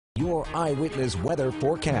Your Eyewitness weather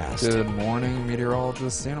forecast. Good morning,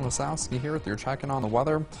 meteorologist Maslowski here with your check-in on the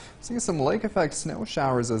weather. Seeing some lake effect snow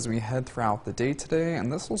showers as we head throughout the day today,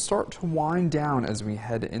 and this will start to wind down as we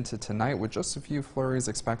head into tonight with just a few flurries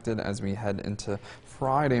expected as we head into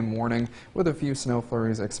Friday morning, with a few snow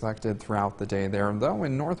flurries expected throughout the day there. Though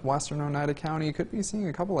in northwestern Oneida County, you could be seeing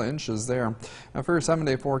a couple of inches there. Now for your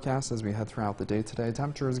 7-day forecast as we head throughout the day today,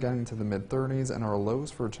 temperatures getting to the mid-30s and our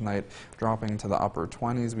lows for tonight dropping to the upper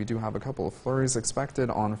 20s. We do have a couple of flurries expected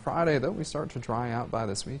on Friday, though we start to dry out by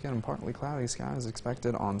this weekend. Partly cloudy skies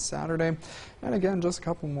expected on Saturday, and again just a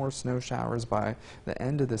couple more snow showers by the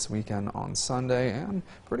end of this weekend on Sunday, and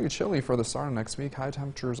pretty chilly for the start of next week. High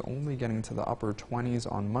temperatures only getting to the upper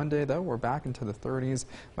 20s on Monday, though we're back into the 30s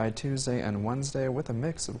by Tuesday and Wednesday with a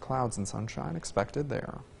mix of clouds and sunshine expected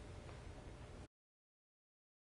there.